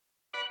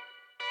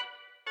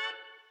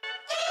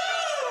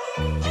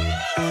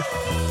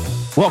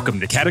Welcome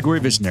to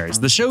Category Visionaries,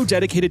 the show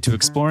dedicated to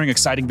exploring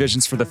exciting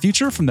visions for the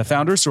future from the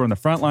founders who are on the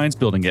front lines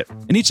building it.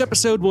 In each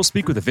episode, we'll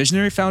speak with a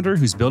visionary founder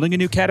who's building a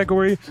new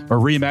category or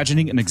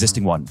reimagining an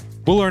existing one.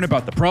 We'll learn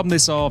about the problem they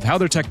solve, how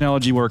their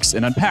technology works,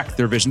 and unpack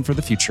their vision for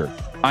the future.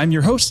 I'm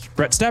your host,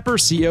 Brett Stapper,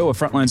 CEO of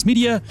Frontlines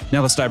Media.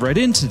 Now let's dive right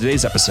into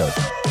today's episode.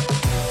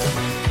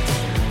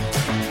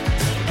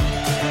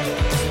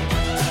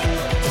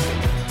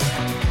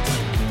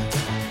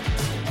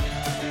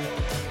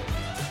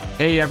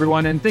 Hey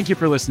everyone, and thank you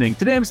for listening.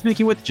 Today I'm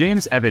speaking with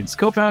James Evans,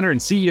 co-founder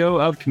and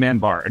CEO of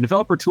CommandBar, a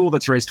developer tool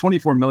that's raised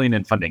 $24 million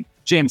in funding.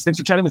 James, thanks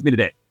for chatting with me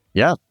today.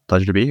 Yeah,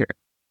 pleasure to be here.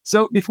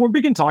 So before we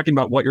begin talking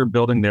about what you're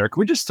building there, can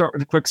we just start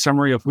with a quick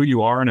summary of who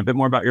you are and a bit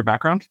more about your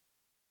background?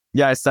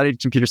 Yeah, I studied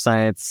computer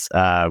science,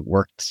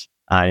 worked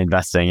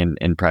investing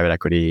in private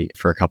equity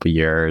for a couple of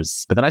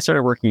years, but then I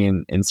started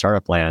working in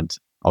startup land.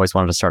 Always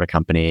wanted to start a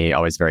company,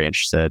 always very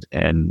interested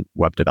in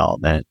web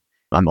development.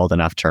 I'm old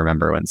enough to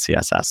remember when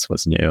CSS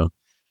was new.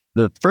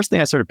 The first thing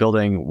I started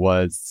building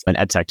was an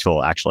edtech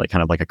tool, actually,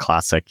 kind of like a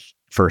classic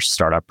first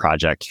startup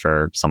project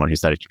for someone who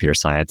studied computer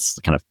science,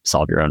 kind of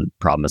solve your own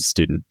problem as a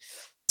student.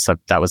 So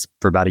that was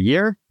for about a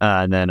year.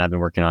 And then I've been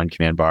working on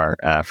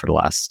CommandBar for the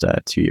last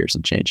 2 years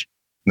and change.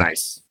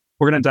 Nice.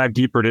 We're going to dive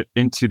deeper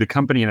into the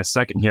company in a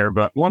second here,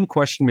 but one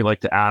question we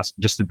like to ask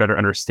just to better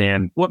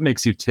understand what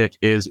makes you tick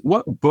is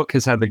what book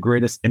has had the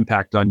greatest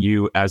impact on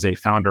you as a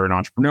founder and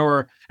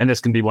entrepreneur? And this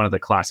can be one of the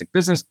classic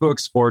business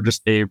books or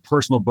just a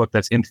personal book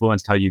that's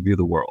influenced how you view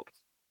the world.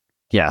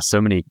 Yeah,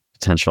 so many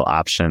potential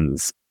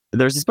options.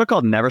 There's this book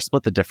called Never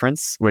Split the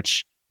Difference,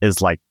 which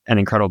is like an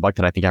incredible book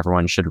that I think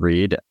everyone should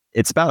read.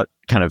 It's about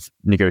kind of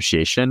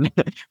negotiation,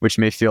 which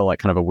may feel like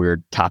kind of a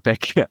weird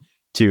topic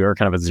or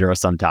kind of a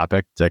zero-sum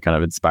topic to kind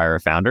of inspire a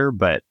founder,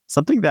 but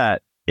something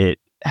that it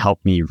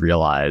helped me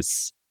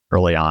realize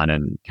early on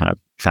in kind of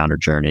founder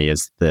journey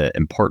is the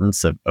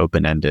importance of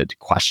open-ended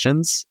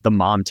questions. The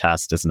Mom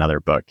Test is another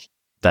book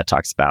that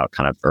talks about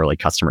kind of early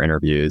customer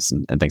interviews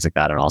and things like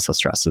that, and also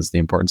stresses the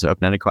importance of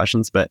open-ended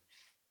questions. But,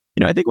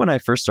 I think when I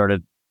first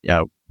started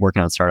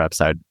working on startups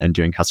and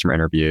doing customer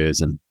interviews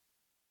and,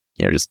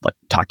 just like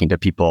talking to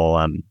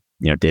people,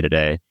 day to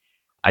day,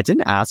 I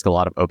didn't ask a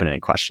lot of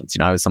open-ended questions.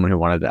 I was someone who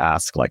wanted to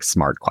ask like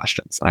smart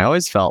questions. And I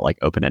always felt like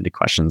open-ended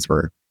questions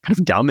were kind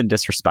of dumb and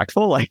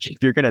disrespectful. Like if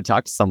you're going to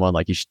talk to someone,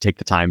 like you should take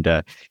the time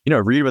to,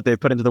 read what they've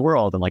put into the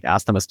world and like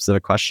ask them a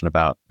specific question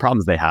about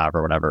problems they have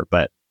or whatever.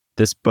 But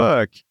this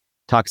book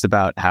talks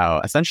about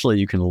how essentially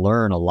you can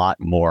learn a lot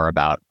more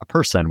about a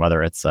person,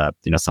 whether it's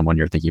someone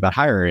you're thinking about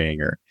hiring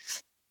or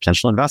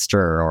potential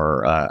investor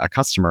or a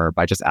customer,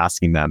 by just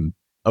asking them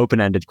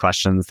open-ended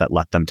questions that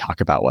let them talk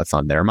about what's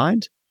on their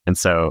mind. And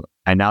so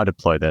I now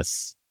deploy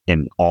this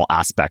in all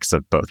aspects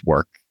of both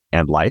work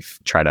and life,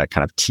 try to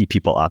kind of tee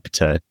people up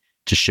to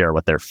share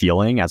what they're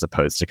feeling as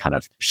opposed to kind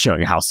of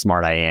showing how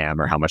smart I am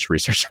or how much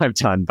research I've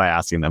done by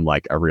asking them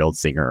like a real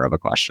zinger of a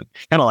question.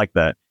 Kind of like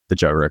the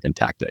Joe Rogan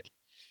tactic.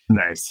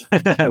 Nice.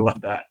 I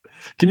love that.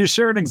 Can you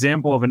share an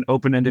example of an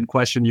open-ended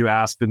question you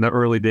asked in the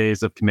early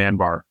days of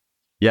CommandBar?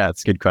 Yeah,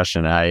 it's a good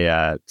question.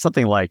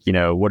 Something like,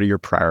 what are your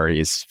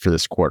priorities for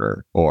this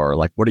quarter? Or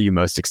like, what are you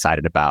most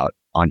excited about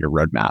on your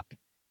roadmap?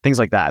 Things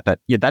like that.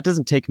 That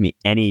doesn't take me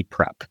any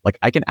prep. Like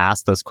I can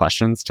ask those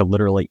questions to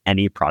literally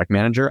any product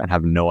manager and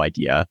have no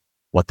idea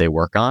what they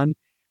work on.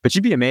 But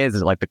you'd be amazed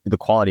at like the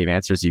quality of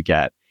answers you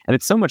get. And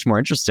it's so much more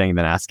interesting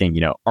than asking,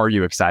 are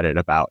you excited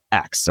about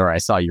X? Or I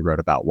saw you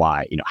wrote about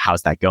Y.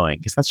 How's that going?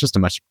 Because that's just a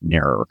much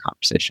narrower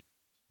conversation.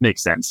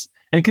 Makes sense.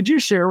 And could you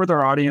share with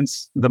our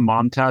audience the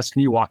Mom Test?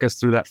 Can you walk us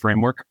through that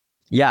framework?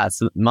 Yeah,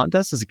 so Mom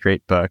Test is a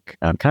great book.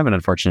 Kind of an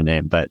unfortunate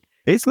name, but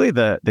basically,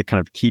 the kind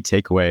of key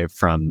takeaway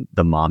from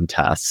the Mom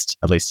Test,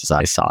 at least as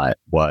I saw it,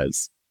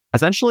 was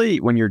essentially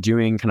when you're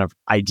doing kind of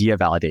idea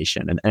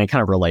validation, and it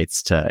kind of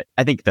relates to,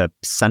 I think the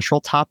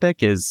central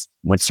topic is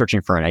when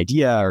searching for an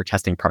idea or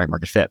testing product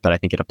market fit, but I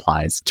think it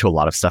applies to a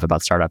lot of stuff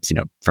about startups,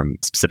 from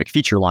specific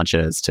feature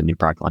launches to new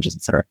product launches,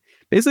 et cetera.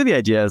 Basically, the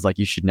idea is like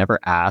you should never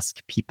ask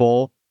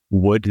people,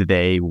 would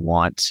they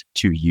want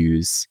to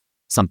use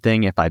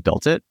something if I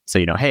built it? So,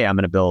 hey,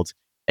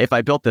 if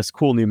I built this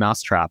cool new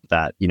mousetrap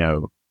that,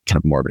 kind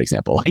of morbid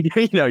example, like,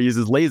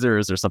 uses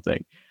lasers or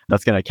something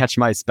that's going to catch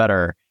mice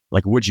better,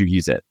 like, would you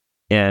use it?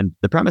 And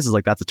the premise is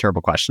like, that's a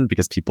terrible question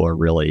because people are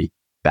really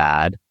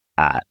bad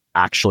at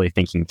actually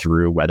thinking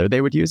through whether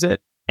they would use it.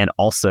 And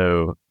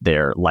also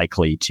they're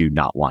likely to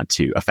not want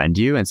to offend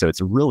you. And so it's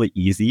really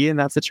easy in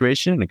that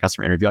situation, in a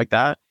customer interview like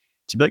that,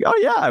 to be like, oh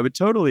yeah, I would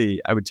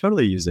totally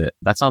use it.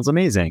 That sounds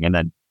amazing. And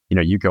then,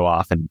 you go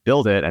off and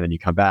build it and then you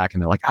come back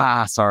and they're like,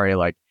 sorry,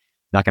 like,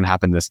 not going to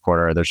happen this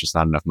quarter. There's just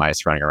not enough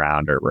mice running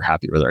around, or we're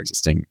happy with our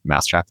existing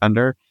mousetrap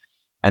vendor.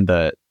 And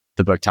the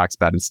book talks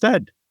about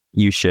instead,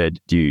 you should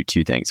do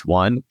two things.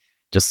 One,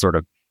 just sort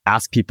of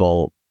ask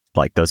people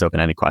like those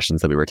open-ended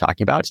questions that we were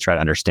talking about to try to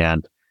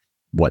understand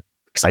what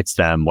excites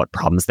them, what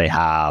problems they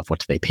have, what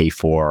do they pay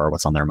for,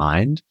 what's on their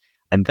mind.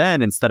 And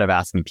then instead of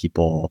asking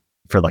people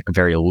for like a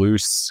very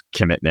loose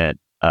commitment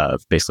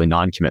of basically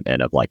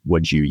non-commitment of like,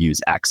 would you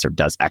use X or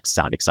does X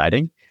sound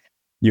exciting?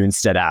 you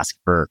instead ask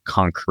for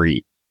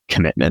concrete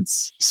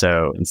commitments.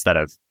 So instead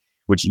of,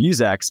 would you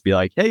use X, be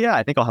like, hey, yeah,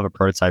 I think I'll have a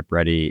prototype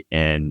ready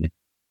in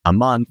a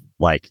month.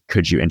 Like,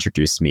 could you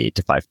introduce me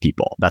to 5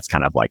 people? That's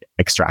kind of like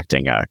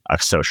extracting a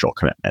social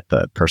commitment.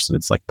 The person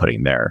is like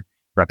putting their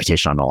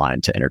reputation on the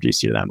line to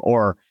introduce you to them.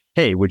 Or,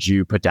 hey, would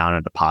you put down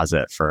a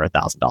deposit for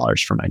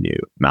 $1,000 for my new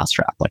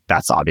mousetrap? Like,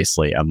 that's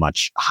obviously a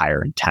much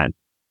higher intent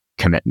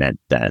commitment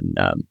than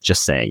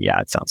just saying, yeah,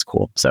 it sounds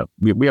cool. So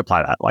we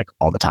apply that like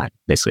all the time,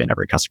 basically in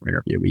every customer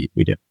interview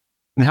we do.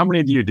 And how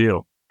many do you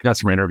do?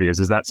 Customer interviews?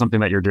 Is that something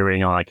that you're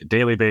doing on like a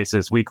daily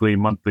basis, weekly,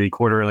 monthly,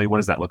 quarterly? What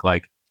does that look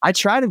like? I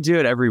try to do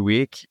it every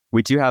week.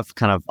 We do have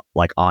kind of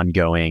like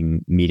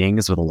ongoing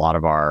meetings with a lot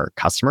of our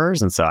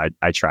customers. And so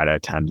I try to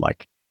attend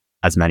like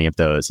as many of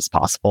those as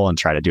possible and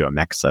try to do a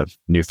mix of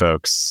new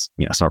folks,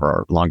 some of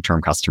our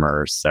long-term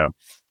customers. So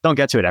don't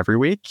get to it every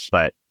week,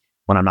 but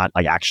when I'm not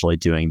like actually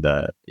doing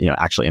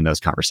actually in those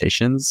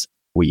conversations,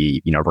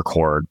 we,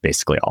 record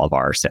basically all of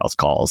our sales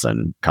calls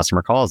and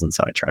customer calls. And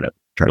so I try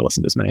to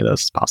listen to as many of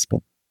those as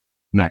possible.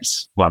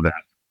 Nice. Love that.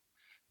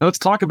 Now let's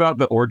talk about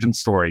the origin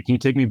story. Can you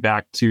take me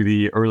back to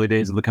the early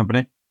days of the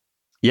company?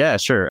 Yeah,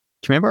 sure.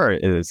 CommandBar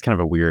is kind of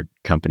a weird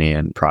company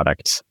and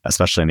product,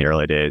 especially in the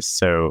early days.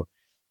 So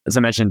as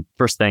I mentioned,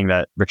 first thing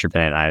that Richard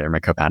Bennett and I, or my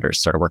co-founders,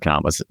 started working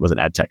on was an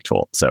ed tech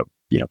tool. So,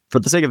 for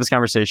the sake of this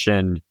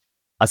conversation,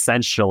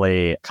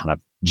 essentially kind of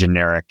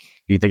generic,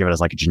 you think of it as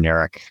like a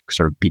generic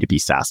sort of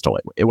B2B SaaS tool.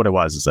 What it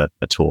was is a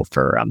tool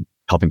for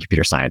helping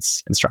computer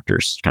science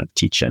instructors kind of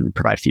teach and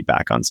provide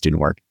feedback on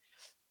student work.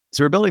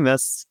 So we're building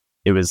this.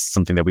 It was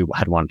something that we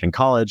had wanted in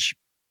college.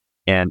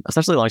 And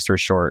essentially, long story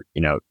short,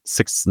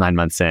 6-9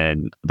 months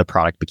in, the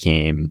product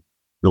became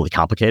really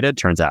complicated.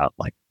 Turns out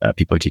like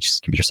people who teach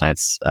computer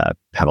science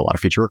have a lot of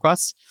feature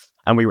requests.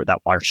 And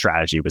our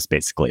strategy was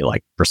basically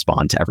like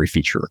respond to every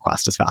feature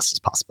request as fast as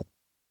possible.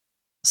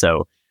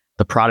 So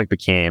the product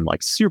became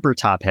like super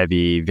top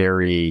heavy,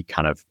 very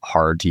kind of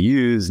hard to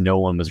use. No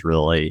one was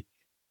really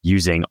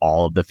using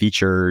all of the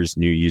features.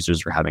 New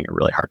users were having a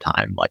really hard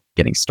time like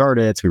getting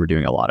started. So we were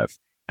doing a lot of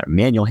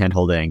manual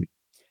handholding,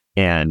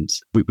 and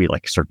we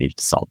like sort of needed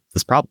to solve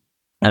this problem.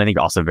 And I think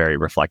also very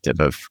reflective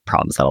of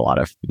problems that a lot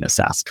of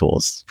SaaS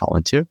tools fall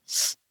into.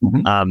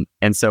 Mm-hmm.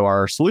 And so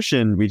our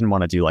solution, we didn't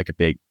want to do like a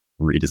big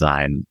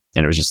redesign,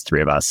 and it was just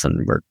 3 of us,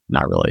 and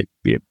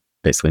we had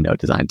basically no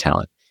design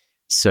talent.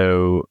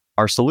 So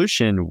our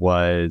solution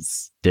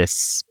was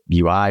this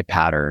UI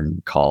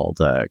pattern called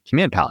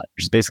Command Palette,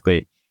 which is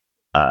basically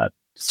a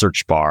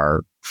search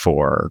bar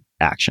for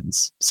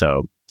actions.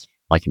 So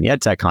like in the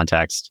ed tech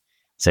context,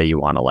 say you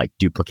want to like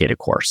duplicate a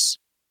course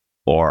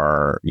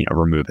or,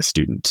 remove a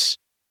student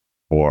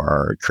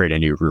or create a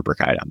new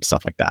rubric item,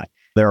 stuff like that.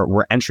 There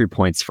were entry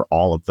points for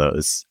all of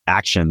those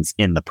actions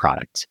in the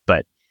product,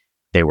 but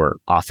they were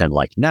often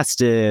like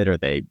nested, or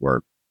they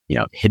were,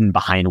 hidden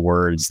behind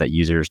words that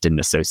users didn't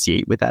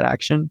associate with that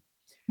action.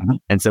 Mm-hmm.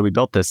 And so we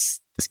built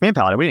this command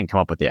palette. We didn't come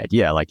up with the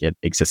idea. Like, it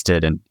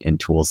existed in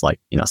tools like,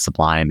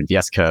 Sublime and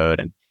VS Code,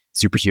 and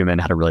Superhuman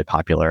had a really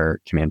popular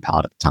command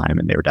palette at the time,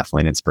 and they were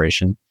definitely an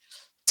inspiration.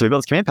 So we built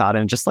this command palette,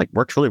 and it just like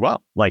worked really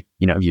well. Like,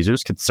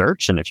 users could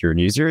search, and if you're a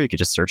new user, you could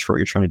just search for what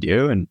you're trying to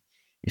do. And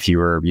if you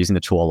were using the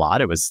tool a lot,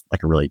 it was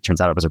like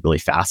turns out it was a really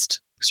fast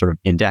sort of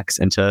index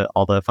into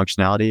all the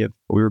functionality of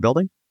what we were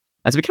building.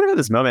 And so we kind of had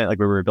this moment, like,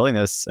 where we were building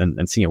this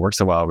and seeing it work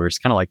so well, we were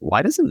just kind of like,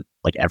 why doesn't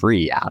like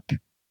every app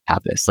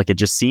have this? Like, it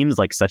just seems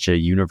like such a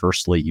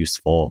universally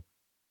useful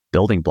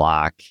building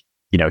block,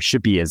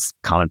 should be as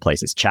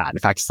commonplace as chat. In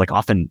fact, it's like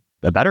often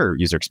a better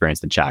user experience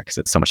than chat because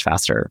it's so much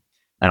faster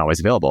and always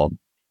available.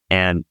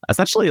 And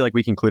essentially, like,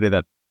 we concluded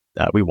that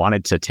we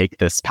wanted to take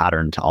this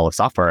pattern to all of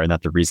software, and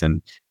that the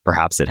reason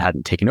perhaps it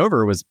hadn't taken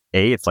over was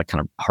A, it's like kind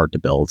of hard to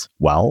build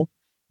well.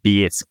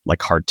 B, it's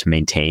like hard to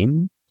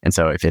maintain. And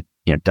so if it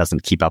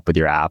doesn't keep up with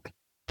your app,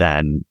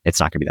 then it's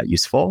not going to be that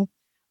useful.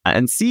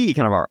 And C,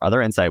 kind of our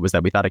other insight was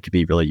that we thought it could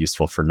be really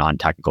useful for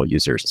non-technical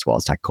users as well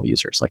as technical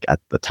users. Like, at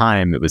the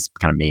time, it was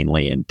kind of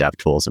mainly in dev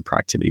tools and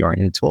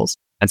productivity-oriented tools.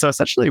 And so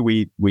essentially,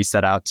 we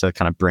set out to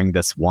kind of bring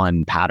this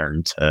one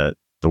pattern to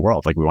the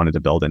world. Like, we wanted to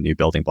build a new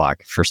building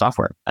block for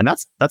software. And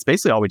that's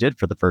basically all we did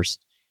for the first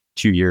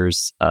 2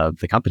 years of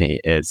the company,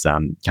 is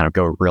kind of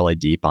go really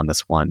deep on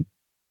this one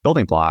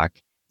building block.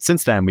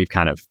 Since then, we've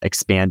kind of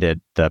expanded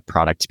the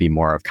product to be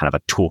more of kind of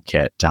a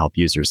toolkit to help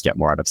users get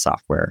more out of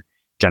software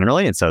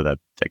generally. And so the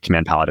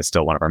command palette is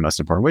still one of our most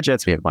important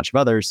widgets. We have a bunch of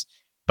others,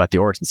 but the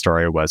origin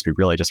story was we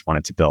really just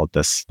wanted to build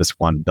this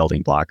one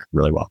building block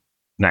really well.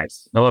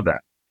 Nice. I love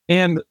that.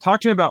 And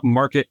talk to me about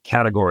market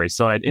categories.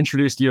 So I'd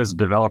introduced you as a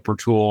developer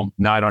tool.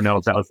 Now I don't know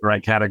if that was the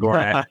right category.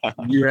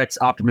 UX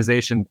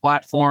optimization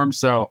platform.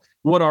 So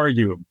what are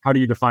you? How do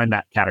you define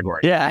that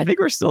category? Yeah, I think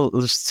we're still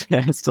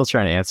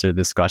trying to answer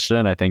this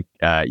question. I think,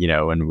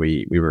 when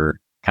we were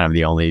kind of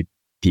the only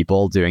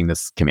people doing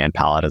this command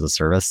palette as a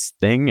service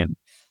thing. And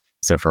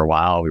so for a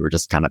while, we were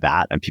just kind of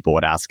that. And people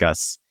would ask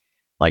us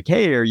like,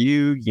 hey, are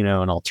you,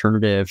 an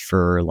alternative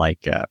for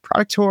like a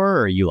product tour?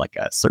 Or are you like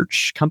a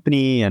search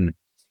company? And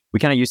we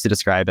kind of used to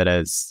describe it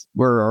as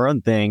we're our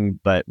own thing,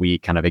 but we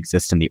kind of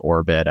exist in the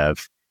orbit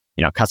of,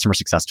 customer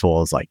success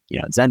tools like,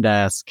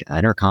 Zendesk,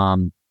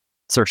 Intercom,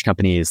 search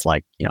companies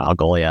like,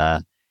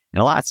 Algolia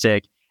and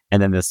Elastic,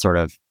 and then this sort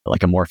of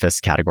like amorphous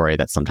category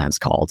that's sometimes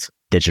called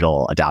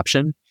digital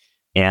adoption.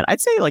 And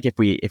I'd say like if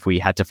we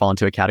had to fall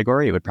into a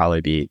category, it would probably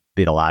be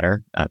the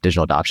latter,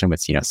 digital adoption,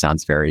 which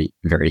sounds very,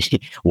 very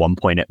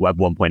 1.0 Web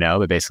 1.0,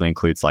 but basically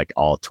includes like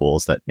all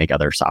tools that make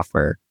other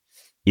software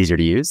easier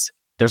to use.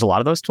 There's a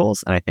lot of those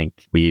tools, and I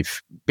think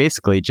we've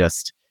basically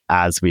just,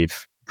 as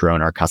we've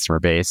grown our customer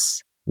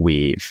base,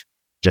 we've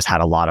just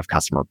had a lot of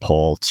customer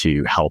pull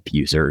to help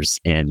users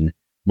in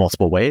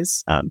multiple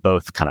ways,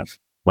 both kind of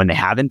when they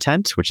have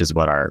intent, which is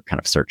what our kind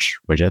of search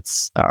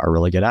widgets are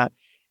really good at,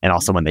 and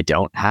also when they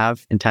don't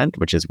have intent,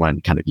 which is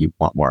when kind of you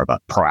want more of a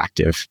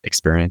proactive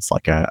experience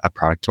like a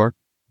product tour.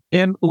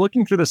 And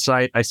looking through the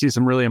site, I see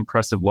some really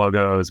impressive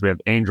logos. We have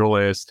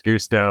AngelList,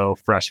 Gusto,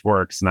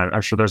 Freshworks, and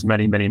I'm sure there's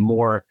many, many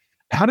more.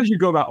 How did you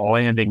go about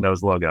landing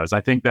those logos?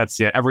 I think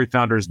that's every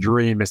founder's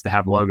dream is to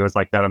have logos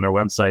like that on their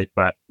website.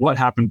 But what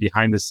happened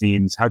behind the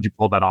scenes? How'd you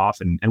pull that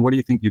off? And what do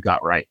you think you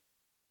got right?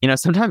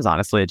 Sometimes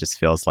honestly, it just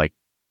feels like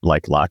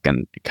luck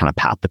and kind of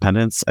path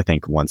dependence. I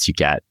think once you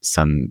get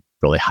some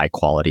really high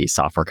quality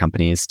software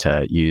companies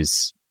to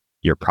use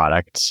your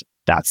product,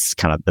 that's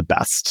kind of the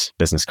best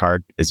business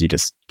card, is you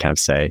just kind of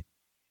say,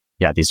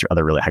 yeah, these are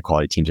other really high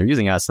quality teams are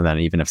using us. And then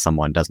even if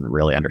someone doesn't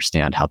really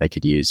understand how they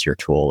could use your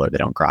tool or they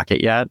don't grok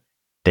it yet,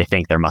 they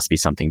think there must be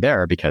something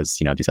there because,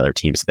 these other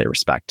teams that they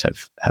respect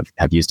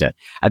have used it.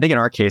 I think in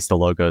our case, the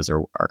logos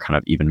are kind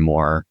of even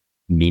more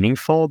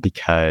meaningful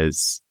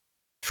because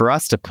for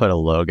us to put a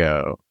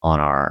logo on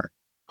our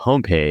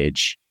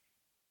homepage,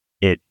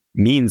 it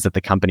means that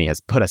the company has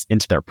put us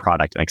into their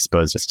product and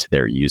exposed us to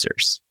their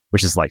users,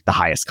 which is like the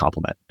highest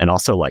compliment and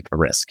also like a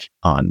risk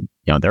on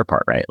their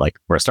part, right? Like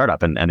we're a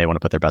startup and they want to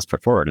put their best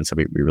foot forward. And so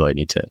we really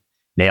need to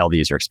nail the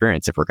user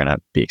experience if we're going to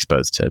be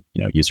exposed to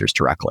users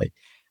directly.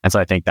 And so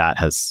I think that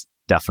has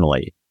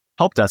definitely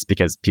helped us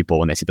because people,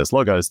 when they see those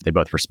logos, they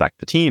both respect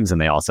the teams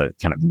and they also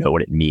kind of know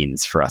what it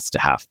means for us to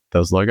have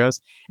those logos.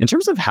 In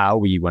terms of how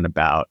we went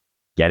about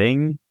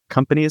getting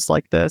companies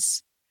like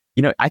this,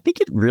 I think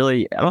it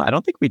really, I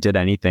don't think we did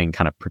anything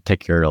kind of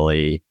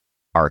particularly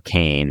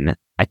arcane.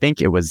 I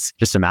think it was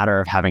just a matter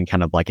of having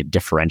kind of like a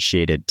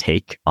differentiated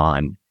take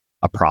on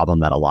a problem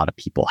that a lot of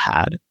people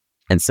had.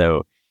 And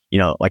so,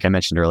 like I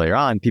mentioned earlier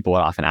on, people would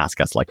often ask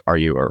us like, are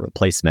you a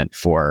replacement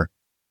for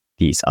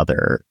these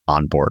other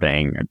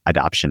onboarding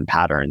adoption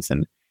patterns?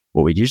 And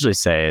what we usually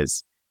say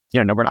is,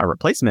 no, we're not a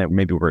replacement.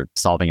 Maybe we're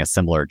solving a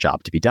similar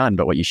job to be done.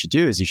 But what you should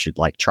do is you should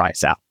like try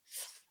us out.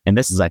 And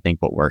this is, I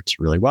think, what worked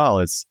really well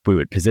is we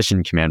would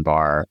position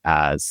CommandBar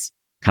as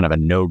kind of a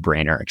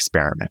no-brainer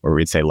experiment where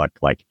we'd say, look,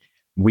 like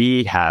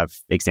we have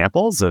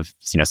examples of,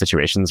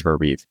 situations where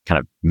we've kind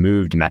of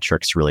moved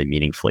metrics really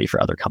meaningfully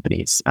for other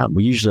companies.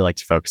 We usually like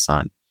to focus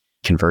on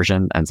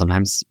conversion and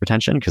sometimes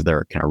retention because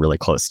they're kind of really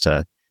close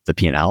to the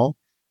P&L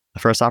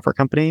for a software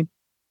company.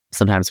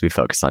 Sometimes we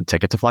focus on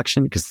ticket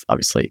deflection because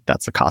obviously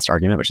that's a cost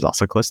argument, which is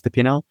also close to the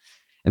P&L.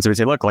 And so we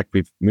say, look, like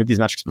we've moved these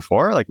metrics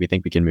before, like we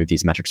think we can move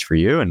these metrics for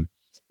you. And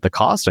the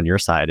cost on your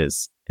side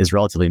is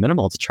relatively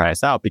minimal to try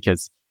us out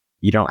because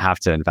you don't have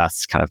to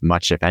invest kind of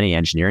much, if any,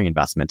 engineering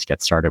investment to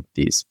get started with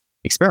these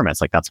experiments.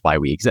 Like that's why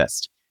we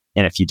exist.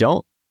 And if you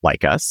don't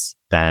like us,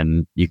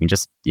 then you can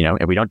just,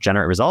 if we don't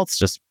generate results,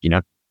 just,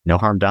 no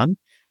harm done.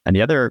 And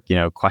the other,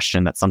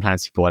 question that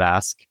sometimes people would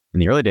ask in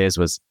the early days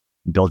was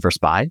build versus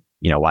buy.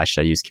 Why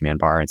should I use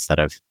CommandBar instead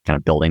of kind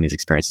of building these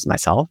experiences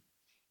myself?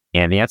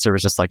 And the answer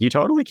was just like, you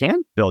totally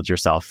can build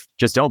yourself.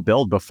 Just don't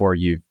build before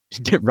you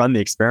run the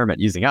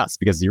experiment using us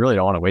because you really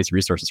don't want to waste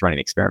resources running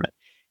the experiment.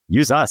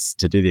 Use us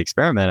to do the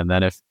experiment. And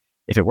then if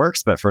it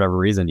works, but for whatever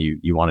reason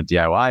you want to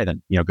DIY,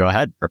 then, go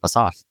ahead, rip us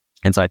off.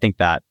 And so I think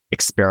that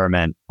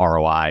experiment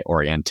ROI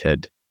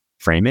oriented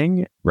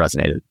framing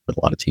resonated with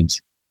a lot of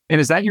teams. And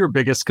is that your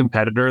biggest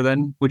competitor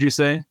then, would you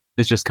say?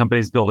 It's just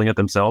companies building it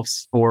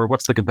themselves? Or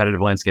what's the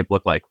competitive landscape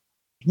look like?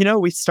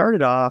 We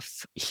started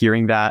off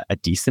hearing that a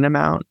decent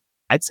amount.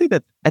 I'd say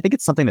that I think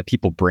it's something that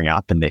people bring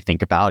up and they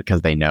think about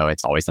because they know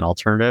it's always an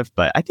alternative.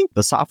 But I think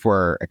the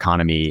software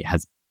economy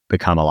has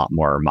become a lot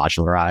more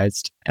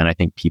modularized. And I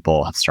think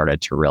people have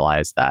started to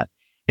realize that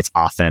it's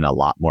often a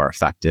lot more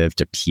effective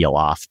to peel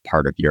off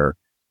part of your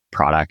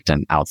product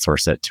and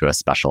outsource it to a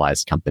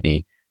specialized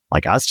company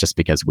like us, just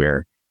because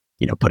we're,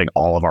 putting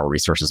all of our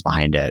resources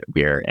behind it.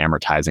 We're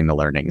amortizing the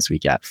learnings we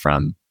get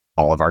from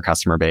all of our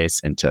customer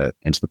base into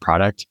the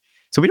product.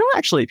 So we don't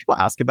actually, people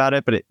ask about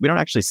it, but we don't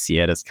actually see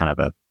it as kind of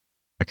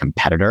a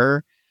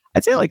competitor.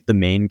 I'd say like the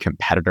main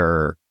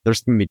competitor,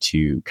 there's going to be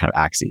two kind of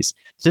axes.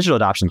 The digital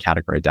adoption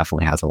category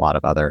definitely has a lot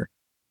of other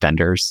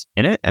vendors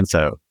in it. And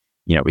so,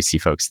 we see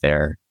folks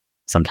there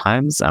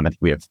sometimes. I think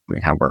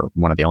we're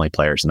one of the only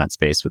players in that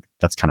space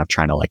that's kind of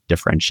trying to like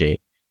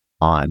differentiate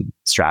on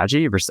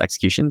strategy versus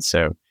execution.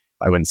 So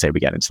I wouldn't say we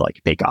get into like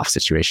bake-off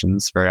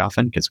situations very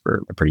often because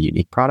we're a pretty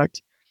unique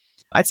product.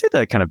 I'd say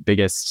the kind of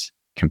biggest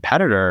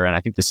competitor, and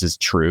I think this is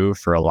true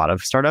for a lot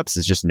of startups,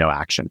 is just no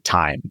action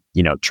time.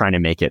 Trying to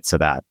make it so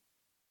that,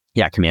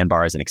 yeah,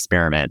 CommandBar is an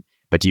experiment,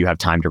 but do you have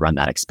time to run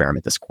that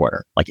experiment this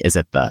quarter? Like, is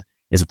it the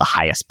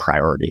highest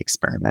priority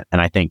experiment?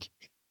 And I think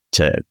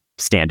to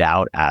stand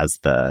out as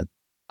the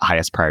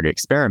highest priority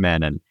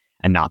experiment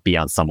and not be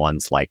on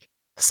someone's like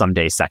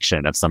someday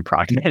section of some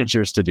product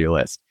manager's to-do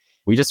list,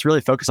 we just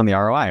really focus on the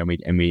ROI,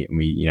 and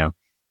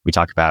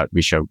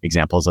we show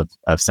examples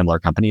of similar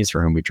companies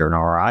for whom we've driven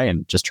ROI,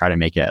 and just try to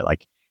make it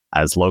like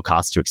as low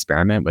cost to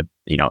experiment with,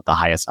 the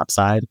highest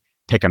upside.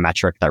 Pick a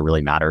metric that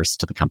really matters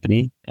to the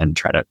company and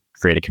try to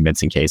create a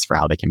convincing case for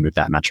how they can move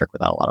that metric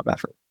without a lot of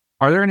effort.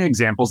 Are there any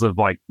examples of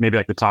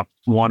maybe the top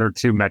 1 or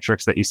 2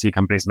 metrics that you see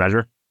companies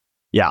measure?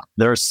 Yeah,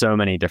 there are so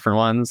many different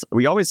ones.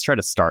 We always try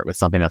to start with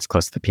something that's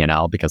close to the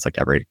P&L, because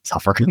every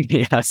software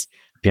company has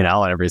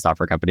P&L, and every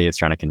software company is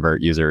trying to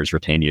convert users,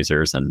 retain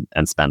users, and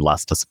spend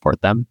less to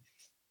support them.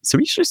 So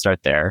we usually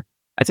start there.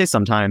 I'd say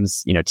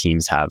sometimes,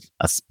 teams have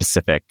a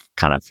specific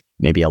kind of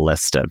maybe a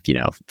list of,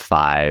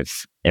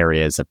 5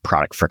 areas of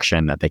product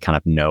friction that they kind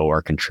of know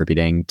are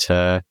contributing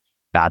to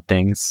bad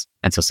things.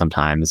 And so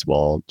sometimes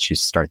we'll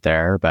choose to start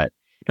there. But,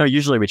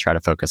 usually we try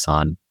to focus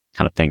on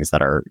kind of things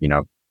that are,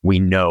 we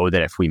know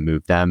that if we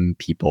move them,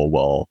 people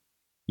will,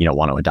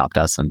 want to adopt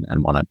us and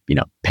want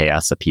to, pay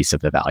us a piece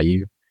of the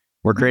value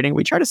we're creating.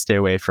 We try to stay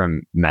away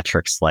from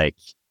metrics like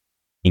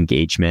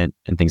engagement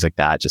and things like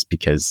that, just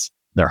because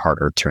they're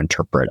harder to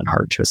interpret and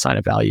harder to assign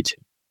a value to.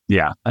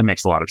 Yeah, that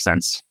makes a lot of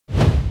sense.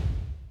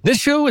 This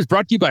show is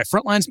brought to you by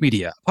Frontlines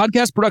Media, a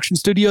podcast production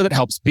studio that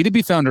helps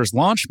B2B founders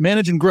launch,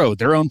 manage, and grow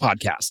their own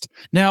podcast.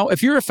 Now,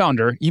 if you're a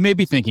founder, you may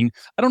be thinking,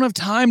 I don't have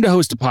time to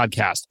host a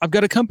podcast. I've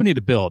got a company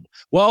to build.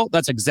 Well,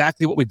 that's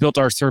exactly what we built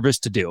our service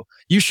to do.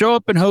 You show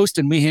up and host,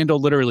 and we handle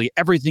literally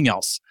everything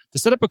else. To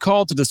set up a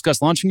call to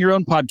discuss launching your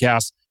own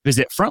podcast,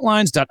 visit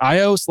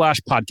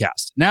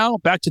frontlines.io/podcast. Now,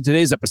 back to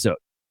today's episode.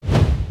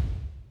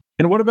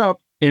 And what about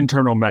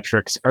internal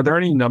metrics? Are there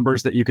any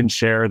numbers that you can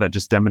share that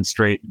just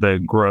demonstrate the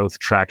growth,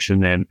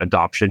 traction, and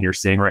adoption you're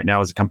seeing right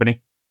now as a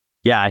company?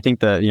 Yeah, I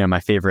think my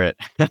favorite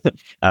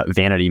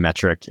vanity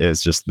metric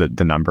is just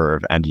the number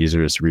of end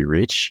users we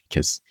reach,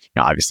 because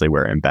obviously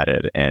we're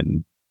embedded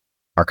in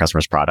our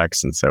customers'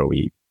 products, and so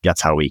that's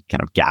how we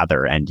kind of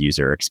gather end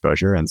user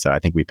exposure. And so I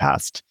think we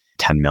passed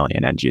 10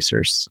 million end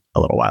users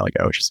a little while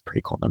ago, which is a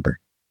pretty cool number.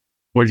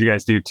 What did you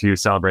guys do to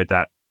celebrate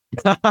that?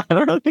 I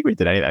don't really think we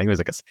did anything. I think it was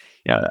like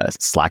a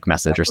Slack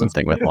message or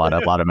something with a lot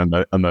of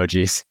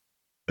emojis.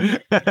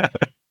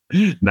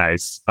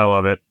 Nice. I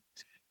love it.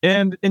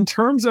 And in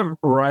terms of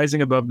rising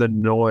above the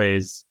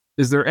noise,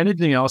 is there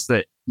anything else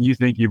that you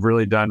think you've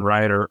really done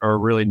right or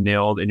really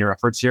nailed in your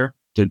efforts here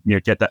to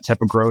get that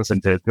type of growth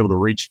and to be able to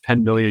reach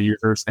 10 million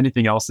users?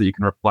 Anything else that you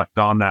can reflect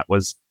on that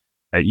was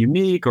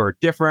unique or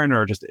different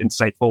or just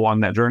insightful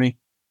on that journey?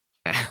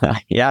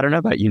 Yeah, I don't know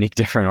about unique,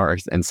 different, or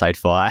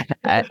insightful. I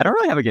don't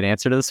really have a good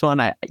answer to this one.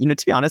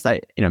 To be honest,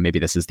 maybe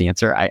this is the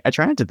answer. I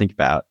try not to think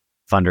about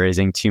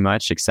fundraising too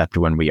much, except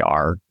when we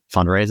are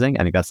fundraising.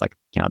 I think that's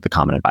the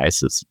common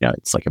advice is,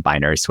 it's like a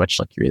binary switch.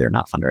 Like you're either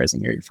not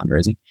fundraising or you're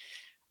fundraising.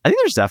 I think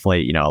there's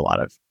definitely, a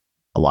lot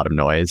of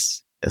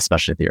noise,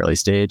 especially at the early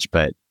stage.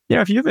 But,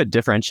 if you have a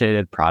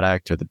differentiated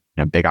product with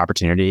a big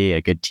opportunity,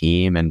 a good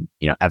team, and,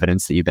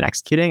 evidence that you've been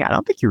executing, I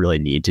don't think you really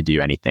need to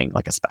do anything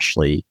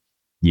especially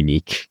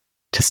unique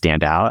to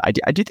stand out.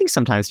 I do think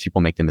sometimes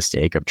people make the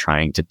mistake of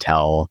trying to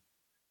tell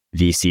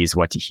VCs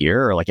what to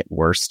hear, or at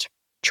worst,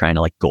 trying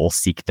to goal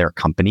seek their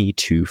company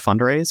to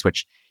fundraise,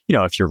 which,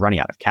 if you're running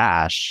out of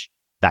cash,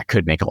 that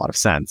could make a lot of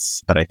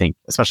sense. But I think,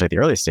 especially at the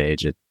early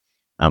stage,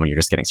 when you're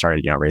just getting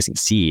started, raising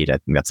seed, I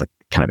think that's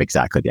kind of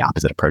exactly the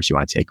opposite approach you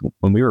want to take.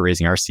 When we were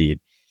raising our seed,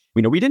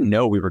 we didn't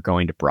know we were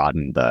going to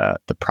broaden the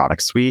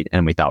product suite,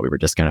 and we thought we were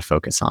just going to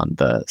focus on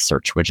the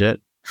search widget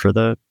for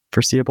the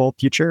foreseeable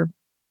future.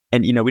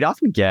 And, we'd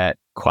often get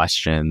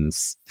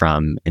questions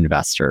from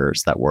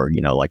investors that were,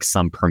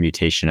 some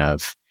permutation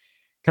of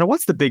kind of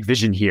what's the big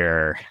vision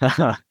here?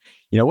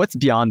 What's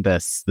beyond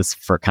this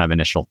for kind of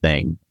initial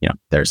thing?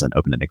 There's an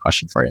open-ended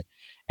question for you.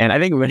 And I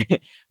think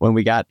when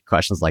we got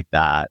questions like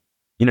that,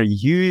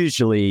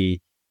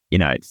 usually,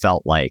 it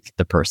felt like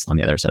the person on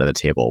the other side of the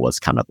table was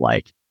kind of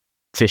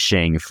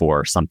fishing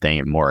for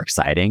something more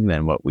exciting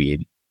than what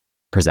we'd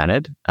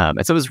presented.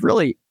 And so it was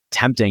really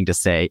tempting to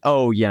say,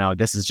 oh,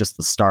 this is just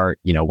the start.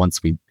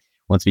 Once we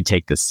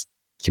take this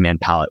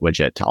command palette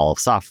widget to all of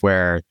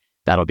software,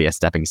 that'll be a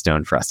stepping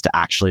stone for us to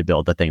actually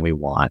build the thing we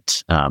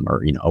want,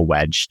 or a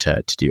wedge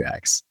to do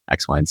X,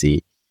 Y, and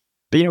Z.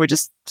 But we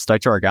just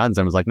stuck to our guns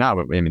and was like,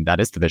 no, that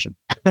is the vision,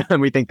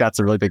 and we think that's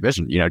a really big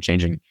vision.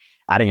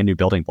 Adding a new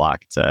building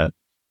block to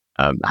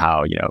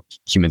how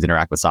humans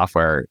interact with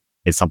software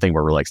is something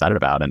we're really excited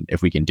about, and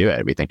if we can do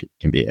it, we think it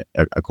can be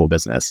a cool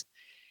business.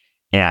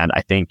 And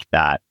I think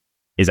that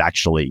is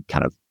actually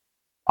kind of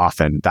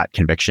often that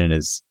conviction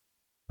is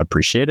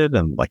appreciated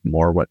and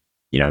more what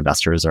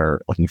investors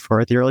are looking for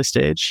at the early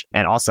stage,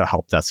 and also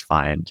helped us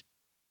find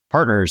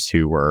partners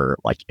who were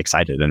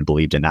excited and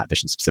believed in that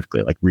vision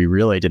specifically. We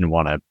really didn't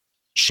want to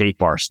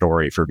shape our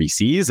story for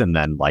VCs and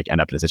then like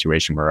end up in a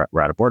situation where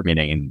we're at a board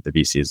meeting and the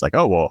VC is like,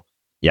 oh, well,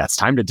 yeah, it's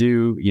time to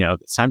do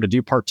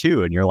part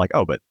two. And you're like,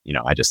 oh, but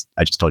I just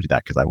told you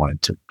that because I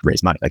wanted to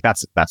raise money. Like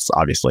that's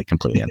obviously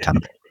completely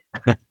untenable.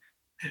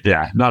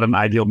 Yeah, not an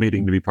ideal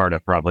meeting to be part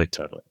of, probably.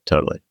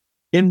 Totally.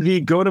 In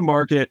the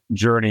go-to-market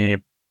journey,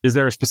 is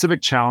there a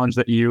specific challenge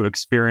that you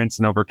experienced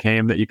and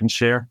overcame that you can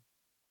share?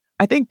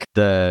 I think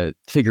the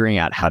figuring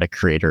out how to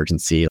create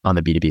urgency on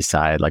the B2B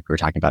side, like we were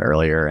talking about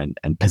earlier, and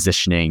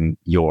positioning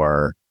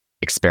your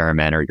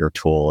experiment or your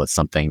tool as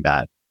something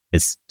that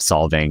is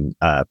solving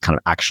a kind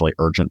of actually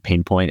urgent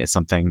pain point is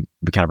something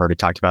we kind of already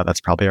talked about.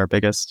 That's probably our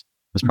biggest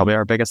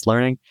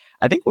learning.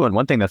 I think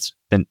one thing that's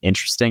been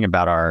interesting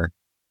about our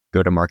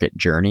go-to-market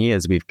journey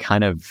is we've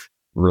kind of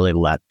really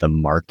let the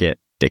market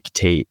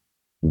dictate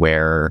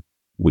where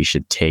we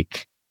should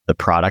take the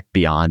product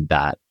beyond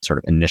that sort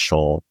of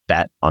initial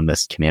bet on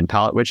this command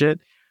palette widget.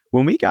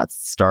 When we got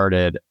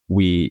started,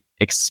 we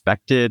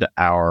expected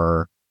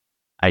our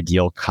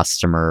ideal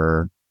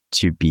customer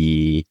to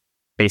be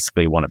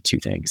basically one of two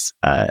things,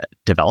 a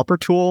developer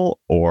tool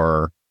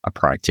or a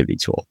productivity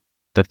tool.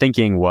 The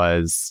thinking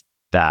was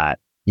that,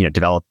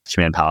 developed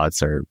command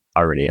palettes are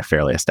already a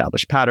fairly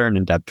established pattern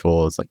in dev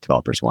tools. Like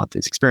developers want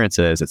these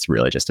experiences. It's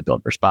really just a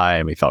build versus buy.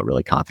 And we felt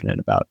really confident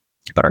about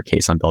our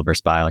case on build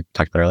versus buy, like we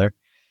talked about earlier.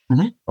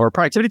 Mm-hmm. Or a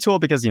productivity tool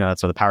because,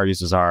 that's where the power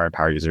users are. And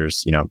power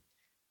users,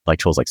 like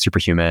tools like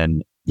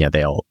Superhuman,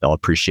 they'll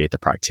appreciate the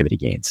productivity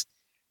gains.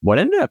 What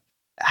ended up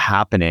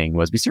happening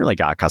was we certainly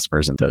got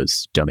customers in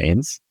those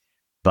domains,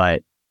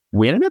 but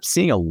we ended up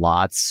seeing a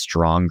lot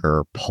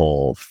stronger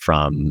pull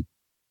from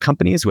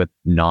companies with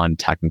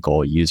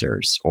non-technical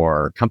users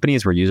or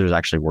companies where users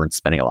actually weren't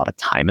spending a lot of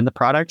time in the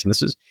product. And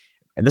this was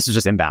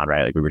just inbound,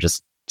 right? Like we were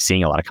just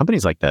seeing a lot of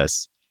companies like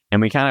this. And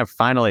we kind of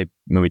finally,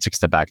 when we took a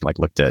step back and like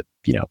looked at,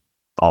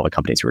 all the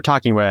companies we were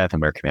talking with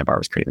and where CommandBar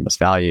was creating the most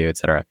value, et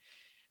cetera.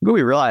 What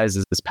we realized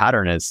is this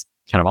pattern is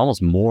kind of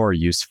almost more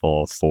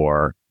useful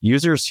for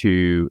users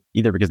who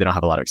either because they don't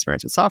have a lot of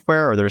experience with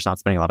software or they're just not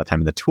spending a lot of time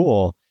in the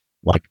tool,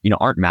 like,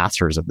 aren't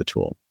masters of the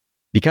tool.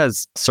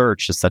 Because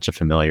search is such a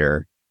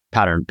familiar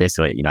pattern,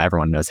 basically,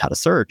 everyone knows how to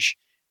search.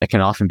 It can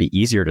often be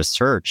easier to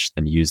search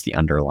than use the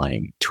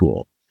underlying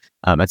tool.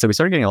 And so we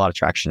started getting a lot of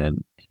traction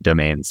in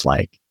domains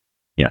like,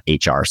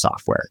 HR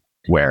software,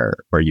 where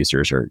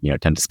users are,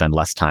 tend to spend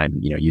less time,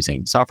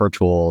 using software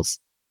tools,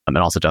 and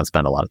also don't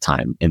spend a lot of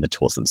time in the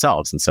tools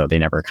themselves. And so they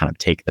never kind of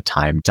take the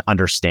time to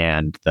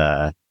understand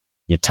the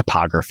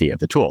topography of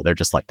the tool. They're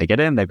just like, they get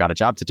in, they've got a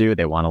job to do.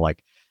 They want to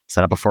like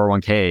set up a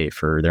 401k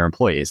for their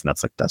employees. And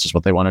that's just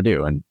what they want to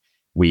do. And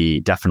we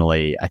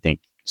definitely, I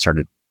think,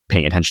 started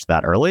paying attention to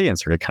that early and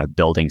started kind of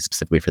building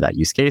specifically for that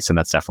use case. And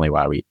that's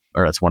definitely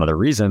that's one of the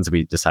reasons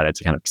we decided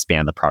to kind of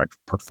expand the product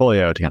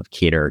portfolio to kind of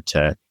cater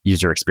to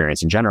user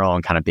experience in general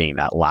and kind of being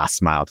that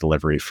last mile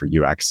delivery for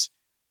UX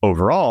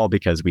overall,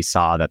 because we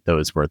saw that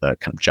those were the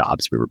kind of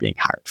jobs we were being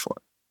hired for.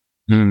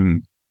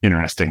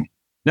 Interesting.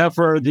 Now,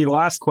 for the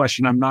last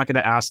question, I'm not going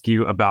to ask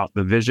you about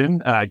the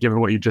vision, given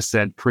what you just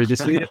said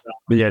previously.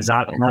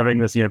 Not having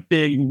this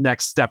big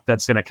next step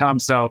that's going to come.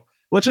 So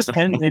let's just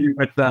end maybe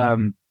with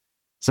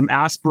some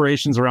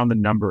aspirations around the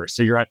numbers.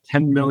 So you're at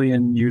 10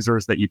 million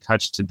users that you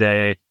touched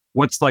today.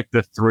 What's like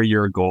the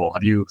 3-year goal?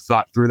 Have you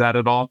thought through that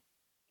at all?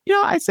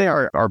 I'd say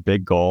our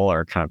big goal,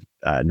 our kind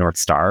of North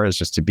Star, is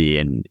just to be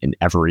in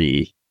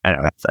every. I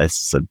know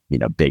that's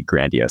a big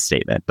grandiose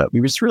statement, but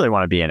we just really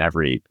want to be in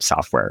every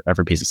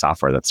piece of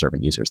software that's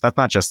serving users. That's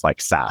not just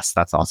like SaaS.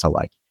 That's also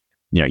like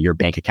your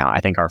bank account.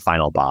 I think our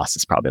final boss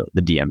is probably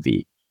the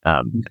DMV.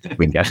 If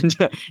we can get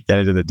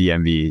into the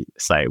DMV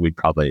site, we'd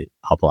probably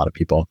help a lot of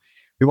people.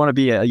 We want to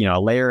be a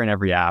layer in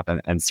every app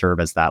and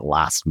serve as that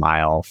last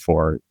mile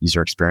for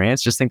user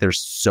experience. Just think there's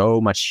so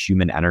much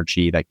human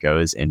energy that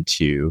goes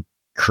into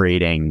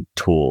creating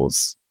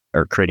tools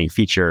or creating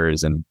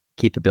features and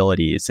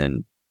capabilities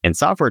and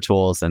software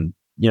tools. And,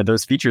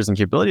 those features and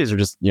capabilities are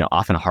just,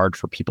 often hard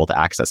for people to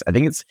access. I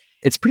think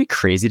it's pretty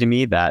crazy to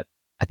me that,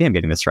 I think I'm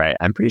getting this right.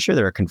 I'm pretty sure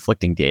there are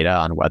conflicting data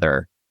on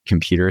whether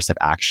computers have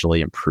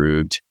actually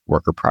improved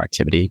worker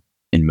productivity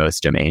in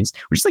most domains,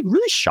 which is like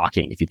really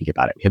shocking if you think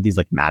about it. We have these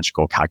like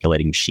magical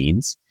calculating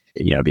machines,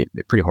 it'd be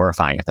pretty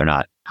horrifying if they're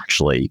not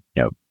actually,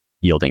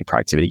 yielding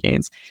productivity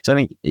gains. So I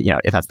think,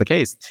 if that's the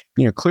case,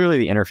 clearly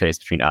the interface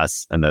between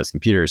us and those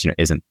computers,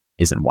 isn't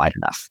wide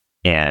enough.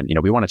 And,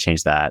 we want to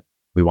change that.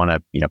 We want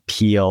to,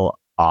 peel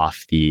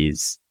off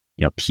these,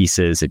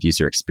 pieces of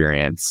user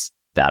experience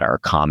that are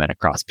common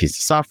across pieces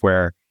of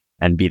software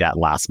and be that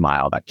last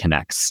mile that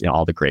connects,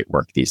 all the great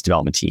work these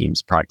development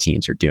teams, product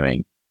teams are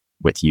doing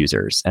with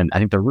users. And I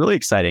think the really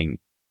exciting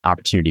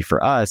opportunity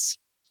for us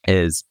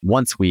is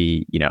once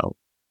we,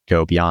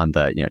 go beyond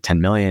the,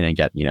 10 million and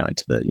get,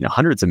 into the,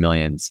 hundreds of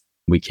millions,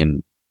 we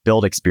can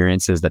build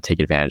experiences that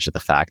take advantage of the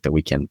fact that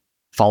we can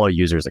follow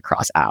users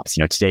across apps.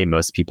 Today,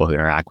 most people who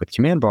interact with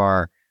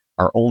CommandBar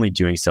are only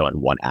doing so in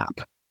one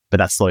app, but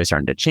that's slowly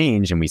starting to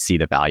change. And we see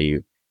the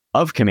value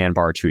of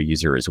CommandBar to a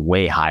user is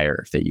way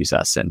higher if they use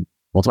us in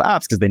multiple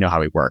apps because they know how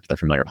we work. They're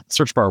familiar with how the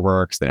search bar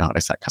works. They know how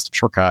to set custom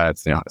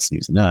shortcuts. They know how to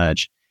snooze and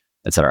nudge,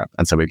 et cetera.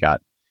 And so we've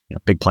got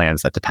big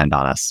plans that depend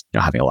on us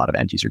having a lot of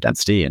end user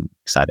density, and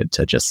excited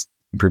to just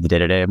improve the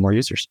day-to-day of more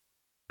users.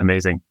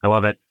 Amazing. I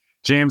love it.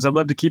 James, I'd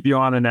love to keep you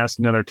on and ask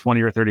another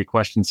 20 or 30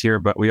 questions here,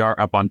 but we are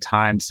up on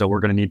time, so we're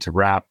going to need to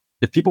wrap.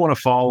 If people want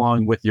to follow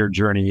along with your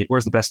journey,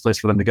 where's the best place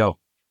for them to go?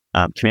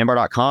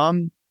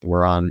 CommandBar.com.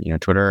 We're on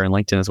Twitter and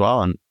LinkedIn as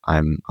well, and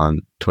I'm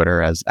on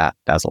Twitter as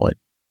 @Dazzleite.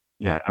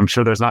 Yeah, I'm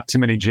sure there's not too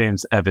many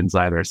James Evans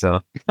either.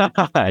 So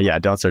yeah,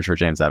 don't search for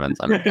James Evans.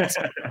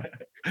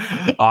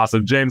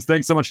 Awesome. James,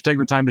 thanks so much for taking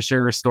the time to share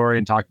your story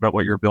and talk about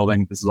what you're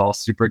building. This is all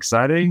super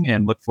exciting,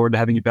 and look forward to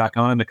having you back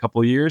on in a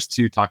couple of years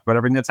to talk about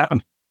everything that's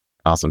happened.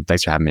 Awesome.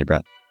 Thanks for having me,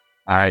 Brett.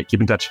 All right,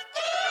 keep in touch.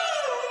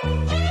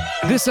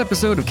 This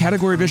episode of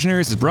Category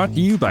Visionaries is brought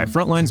to you by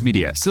Frontlines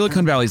Media,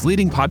 Silicon Valley's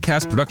leading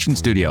podcast production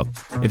studio.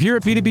 If you're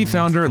a B2B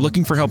founder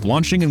looking for help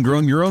launching and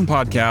growing your own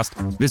podcast,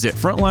 visit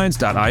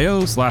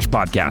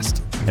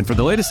frontlines.io/podcast. And for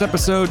the latest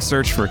episode,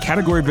 search for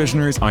Category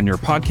Visionaries on your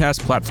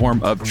podcast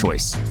platform of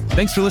choice.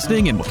 Thanks for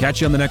listening, and we'll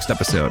catch you on the next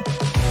episode.